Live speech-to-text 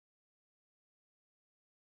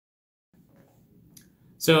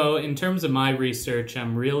So in terms of my research,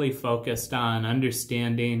 I'm really focused on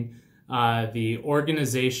understanding the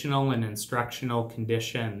organizational and instructional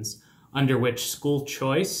conditions under which school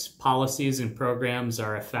choice policies and programs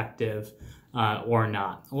are effective or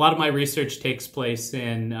not. A lot of my research takes place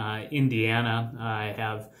in Indiana. I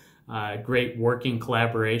have great working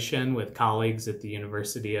collaboration with colleagues at the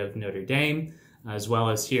University of Notre Dame, as well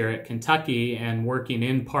as here at Kentucky, and working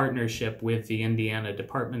in partnership with the Indiana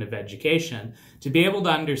Department of Education to be able to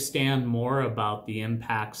understand more about the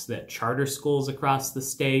impacts that charter schools across the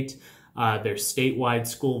state, their statewide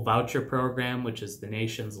school voucher program, which is the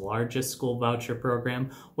nation's largest school voucher program,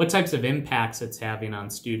 what types of impacts it's having on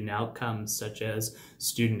student outcomes such as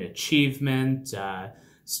student achievement,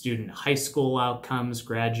 student high school outcomes,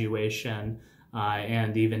 graduation,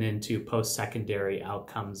 and even into post-secondary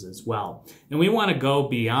outcomes as well. And we want to go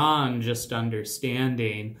beyond just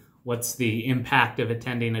understanding what's the impact of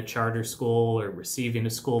attending a charter school or receiving a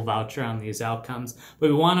school voucher on these outcomes, but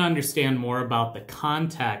we want to understand more about the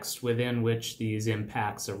context within which these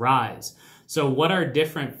impacts arise. So what are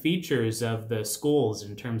different features of the schools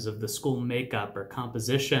in terms of the school makeup or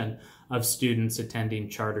composition of students attending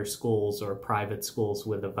charter schools or private schools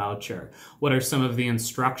with a voucher? What are some of the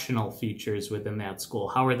instructional features within that school?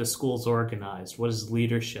 How are the schools organized? What does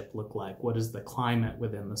leadership look like? What does the climate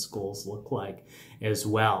within the schools look like as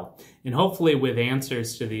well? And hopefully with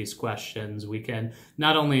answers to these questions, we can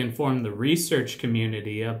not only inform the research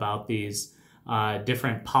community about these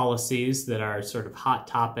different policies that are sort of hot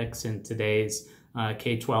topics in today's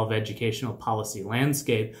K-12 educational policy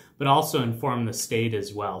landscape, but also inform the state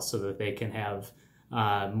as well so that they can have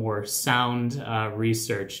more sound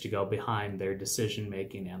research to go behind their decision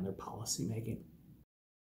making and their policy making.